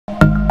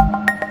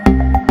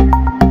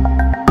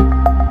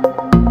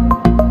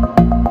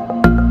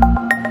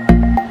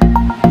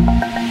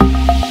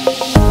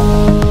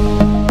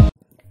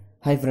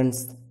Hi friends,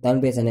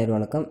 Tamil பேச நேர்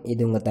வணக்கம்.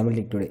 இது உங்கள் தமிழ்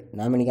டிக் டுடே.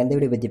 நாம் இன்றைக்கி அந்த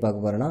வீடியோ பற்றி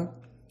பார்க்க போகிறோன்னா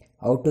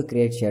how to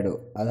create shadow,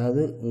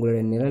 அதாவது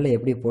உங்களுடைய நிழலை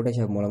எப்படி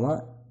ஃபோட்டோஷாப் மூலமாக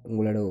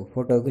உங்களோட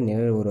ஃபோட்டோவுக்கு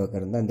நிழல்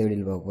உருவாக்குறது தான் இந்த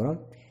வீடியோவில் பார்க்க போகிறோம்.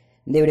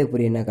 இந்த வீடியோ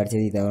புரியுன்னா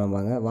கடைசி தவிர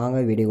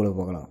வாங்க வீடியோக்குள்ளே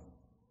போகலாம்.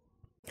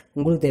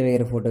 உங்களுக்கு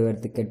தேவையான ஃபோட்டோவை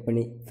எடுத்து கட்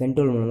பண்ணி பென்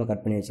டூல் மூலமாக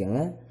கட் பண்ணி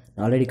வச்சுக்கோங்க.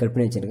 நான் ஆல்ரெடி கட்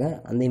பண்ணி வச்சுருக்கேன்.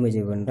 அந்த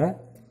இமேஜ் பண்ணுறேன்.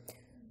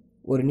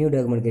 ஒரு நியூ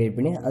டாக்குமெண்ட் க்ரியேட்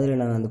பண்ணி அதில்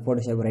நான் அந்த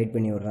ஃபோட்டோஷாப்பை ரைட்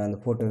பண்ணி விட்றேன்.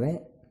 அந்த ஃபோட்டோவை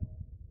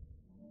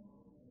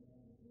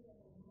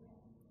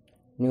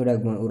நியூ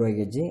டாக்குமெண்ட்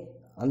உருவாக்கி வச்சு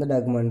அந்த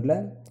டாக்குமெண்ட்டில்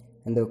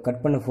அந்த கட்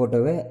பண்ண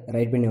ஃபோட்டோவை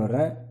ரைட் பண்ணி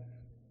விட்றேன்.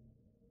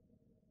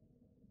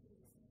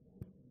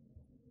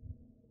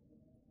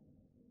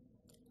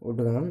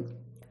 விட்டுக்கோங்க.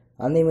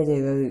 அந்த இமேஜை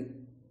ஏதாவது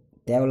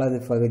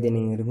தேவையில்லாத பகுதியை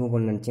நீங்கள் ரிமூவ்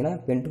பண்ண நினச்சிங்கன்னா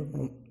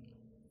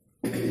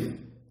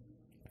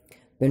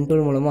பென்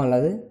டூல் மூலமாக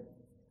அல்லது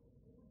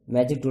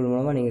மேஜிக் டூல்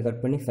மூலமாக நீங்கள்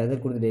கட் பண்ணி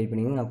ஃபெதர் கொடுத்து டெலிட்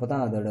பண்ணிக்கோங்க. அப்போ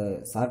தான் அதோட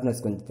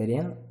ஷார்ப்னஸ் கொஞ்சம்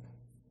தெரியும்.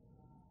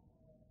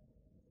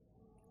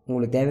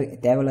 உங்களுக்கு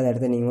தேவையில்லாத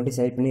இடத்த நீங்கள் மட்டும்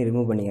செலக்ட் பண்ணி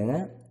ரிமூவ் பண்ணிக்கோங்க,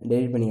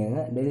 டெலிட் பண்ணிக்கோங்க.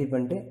 டெலிட்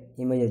பண்ணிட்டு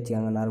இமேஜ்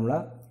வச்சுக்கோங்க.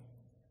 நார்மலாக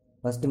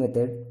ஃபஸ்ட்டு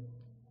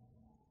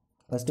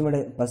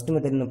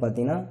மெத்தட்னு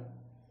பார்த்தீங்கன்னா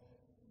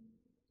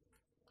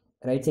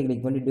ரைட் சைட்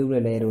கிளிக் பண்ணி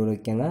டியூப்லைட் லேயர்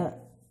வைக்கோங்க.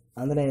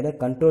 அந்த லேயரை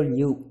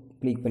Ctrl+U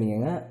கிளிக்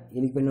பண்ணிக்கோங்க.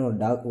 கிளிக் பண்ணி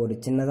ஒரு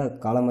சின்னதாக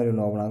காலம் மாதிரி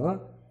ஒன்று ஓப்பன் ஆகும்.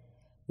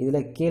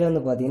 இதில் கீழே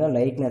வந்து பார்த்தீங்கன்னா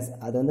லைட்னஸ்,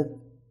 அது வந்து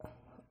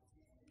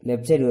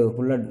லெஃப்ட் சைடு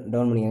ஃபுல்லாக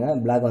டவுன் பண்ணிக்கோங்க.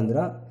 பிளாக்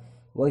வந்துடும்.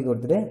 ஓகே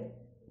கொடுத்துட்டு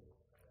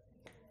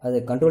அது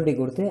Ctrl+T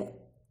கொடுத்து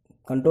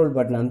கண்ட்ரோல்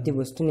பட்டன் அமுத்தி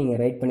பிடிச்சிட்டு நீங்கள்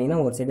ரைட் பண்ணிங்கன்னா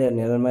ஒரு சைடு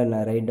நிழல்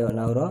மாதிரி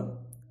நகரும்.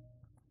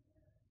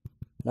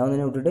 நான்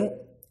வந்து விட்டுட்டு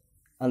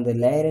அந்த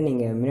லேயரை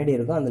நீங்கள் முன்னாடி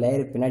இருக்கும் அந்த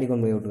லேயரை பின்னாடி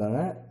கொண்டு போய்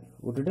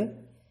விட்டுட்டு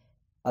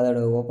அதோட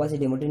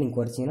ஒப்பாசிட்டி மட்டும் நீங்கள்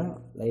குறைச்சிங்கன்னா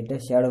லைட்டாக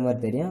ஷேடோ மாதிரி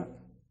தெரியும்.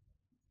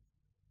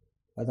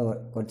 அதான்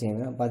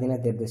குறைச்சிங்கன்னா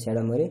பார்த்தீங்கன்னா தெரியுது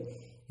ஷேடோ மாதிரி.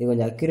 இது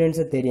கொஞ்சம்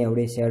அக்யூரன்ஸாக தெரியும்.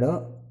 அப்படியே ஷேடோ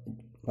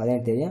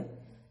பார்த்தீங்கன்னா தெரியும்.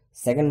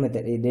 செகண்ட்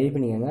மெத்தட் இது டெலிட்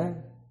பண்ணிக்கோங்க.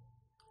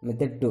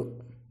 மெத்தட் 2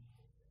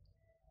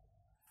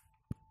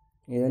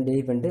 இதுதான்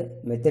டெலிட் பண்ணிட்டு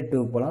மெத்தட்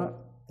 2 போகலாம்.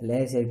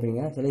 லேயர் செலக்ட்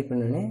பண்ணிங்க. செலக்ட்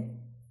பண்ணோடனே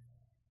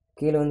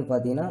கீழே வந்து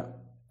பார்த்தீங்கன்னா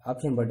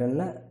ஆப்ஷன்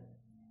பட்டனில்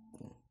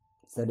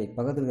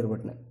பக்கத்தில் இருக்கிற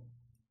பட்டனு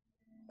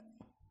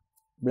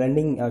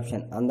பிளெண்டிங்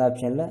ஆப்ஷன், அந்த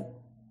ஆப்ஷனில்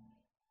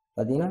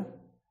பார்த்தீங்கன்னா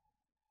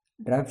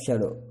டிராப்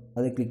ஷேடோ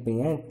அதை கிளிக்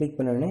பண்ணிங்க. கிளிக்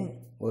பண்ணோடனே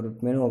ஒரு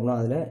மெனு ஓப்பனும்.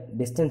 அதில்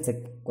டிஸ்டன்ஸை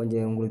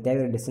கொஞ்சம் உங்களுக்கு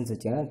தேவையான டிஸ்டன்ஸ்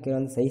வச்சுக்கோங்க. கீழே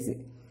வந்து சைஸு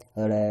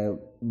அதோட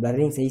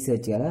பிளரிங் சைஸ்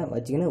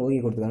வச்சுக்கின்னு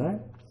ஓகே கொடுத்துக்கோங்க.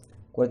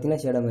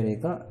 கொடுத்தீங்கன்னா ஷேடோ மாதிரி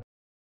இருக்கும்.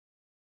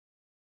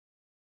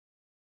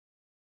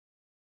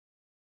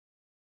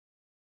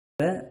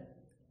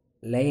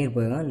 லேயர்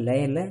போய்ங்க.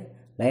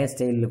 லேயர்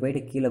ஸ்டைலில்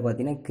போய்ட்டு கீழே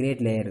பார்த்தீங்கன்னா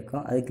கிரியேட் லேயர்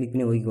இருக்கும். அது கிளிக்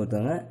பண்ணி ஓகே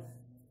கொடுத்தாங்க.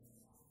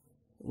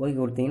 ஓகே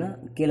கொடுத்தீங்கன்னா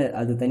கீழே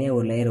அது தனியாக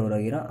ஒரு லேயர்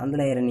உருவாகிடும். அந்த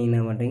லேயரை நீங்கள்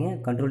என்ன பண்ணுறீங்க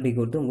Ctrl+T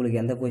கொடுத்து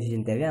உங்களுக்கு எந்த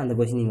பொசிஷன் தேவையோ அந்த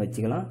பொசிஷன் நீங்கள்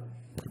வச்சுக்கலாம்.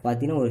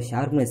 பார்த்தீங்கன்னா ஒரு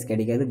ஷார்ப்னஸ்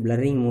கிடைக்காது.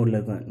 பிளரிங் மோடில்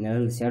இருக்கும்.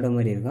 நிழல் ஷேடோ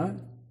மாதிரி இருக்கும்.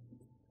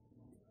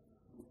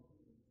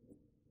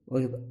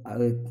 ஓகே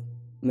அது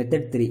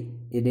மெத்தட் 3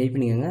 இது டெலிட்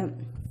பண்ணிக்கோங்க.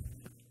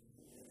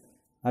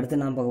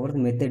 அடுத்து நான் பார்க்க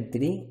போகிறது மெத்தட்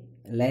 3.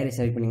 லேயரை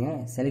செலக்ட் பண்ணிங்க.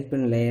 செலக்ட்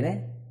பண்ண லேயரை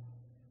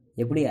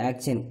எப்படி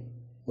ஆக்ஷன்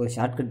ஒரு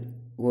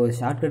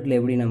ஷார்ட்கட்டில்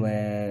எப்படி நம்ம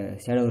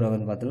ஷேடோ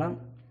உருவாக்குன்னு பார்த்தலாம்.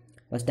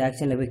 ஃபஸ்ட்டு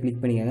ஆக்ஷனில் போய்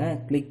கிளிக் பண்ணிக்கோங்க.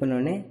 கிளிக்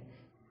பண்ணோடனே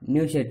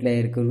நியூ ஷேட்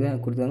லேயர்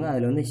கொடுத்துக்கோங்க.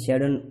 அதில் வந்து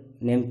ஷேடோ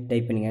நேம்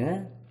டைப் பண்ணிக்கோங்க.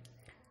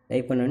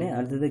 டைப் பண்ணோடனே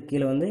அடுத்தது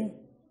கீழே வந்து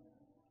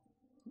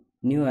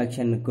நியூ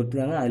ஆக்ஷன்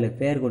கொடுத்துக்காங்க. அதில்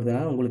பேர்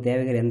கொடுத்துக்காங்க. உங்களுக்கு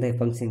தேவையான எந்த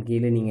ஃபங்க்ஷன்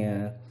கீழே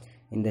நீங்கள்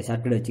இந்த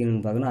ஷார்ட்கட்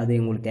வச்சுக்கணும்னு பார்க்கணும். அது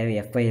உங்களுக்கு தேவை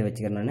FI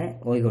வச்சுக்கிறேன் நான்.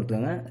 ஓகே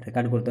கொடுத்துக்கோங்க.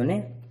 ரெக்கார்ட் கொடுத்தோடனே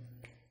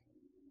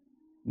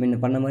முன்ன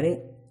பண்ண மாதிரி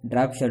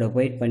ட்ராப் ஷேடோ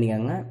வெயிட்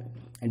பண்ணிக்கோங்க.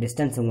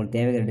 டிஸ்டன்ஸ் உங்களுக்கு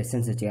தேவையான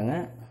டிஸ்டன்ஸ் வச்சுக்கோங்க.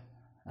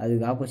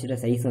 அதுக்கு ஆப்போசிட்டாக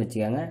சைஸும்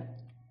வச்சுக்கோங்க.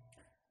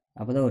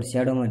 அப்போ தான் ஒரு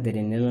ஷேடோ மாதிரி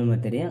தெரியும், நிழல்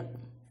மாதிரி தெரியும்.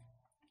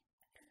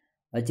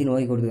 வச்சுன்னு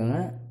ஓகே கொடுத்துக்கோங்க.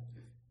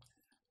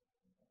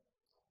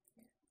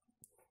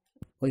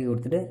 ஓகே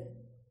கொடுத்துட்டு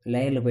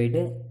லேயரில்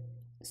போயிட்டு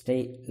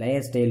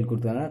லேயர் ஸ்டைல்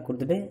கொடுத்துக்கோங்க.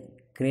 கொடுத்துட்டு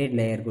கிரியேட்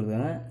லேயர்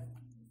கொடுத்துக்கோங்க.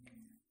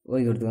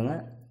 ஓகே கொடுத்துக்கோங்க.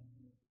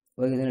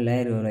 ஓகே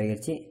லேயர்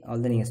ஆகிடுச்சு.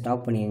 அவ்வளோதான். நீங்கள்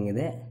ஸ்டாப் பண்ணிக்கோங்க.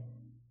 இதை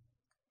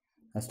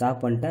ஸ்டாப்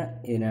பண்ணிட்டேன்.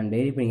 இது நான்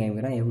டெலிட் பண்ணி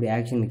காமிக்கிறேன். எப்படி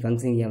ஆக்ஷன்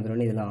ஃபங்க்ஷன்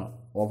காமிக்கிறோன்னு இதெல்லாம்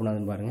ஓப்பன்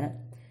ஆகுதுன்னு பாருங்கள்.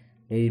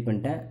 டெலிட்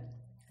பண்ணிட்டேன்.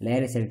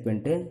 லேயரை செலக்ட்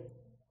பண்ணிட்டு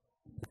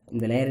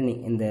இந்த லேயரை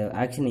இந்த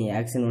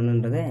ஆக்ஷன்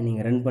ஒன்றுன்றதை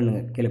நீங்கள் ரன்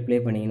பண்ணுங்கள். கீழே ப்ளே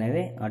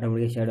பண்ணிங்கன்னாவே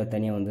ஆட்டோமேட்டிக்காக ஷேடோ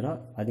தனியாக வந்துடும்.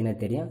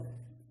 பார்த்தீங்கன்னா தெரியும்.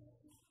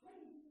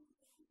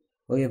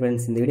 ஓகே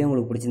ஃப்ரெண்ட்ஸ், இந்த வீடியோ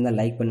உங்களுக்கு பிடிச்சிருந்தால்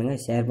லைக் பண்ணுங்கள்,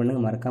 ஷேர்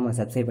பண்ணுங்கள், மறக்காமல்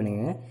சப்ஸ்கிரைப்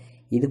பண்ணுங்கள்.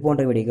 இது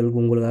போன்ற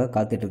வீடியோக்களுக்கு உங்களுக்காக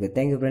காத்துட்ருக்கு.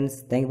 Thank you friends.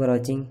 தேங்க்யூ ஃபார்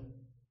வாட்சிங்.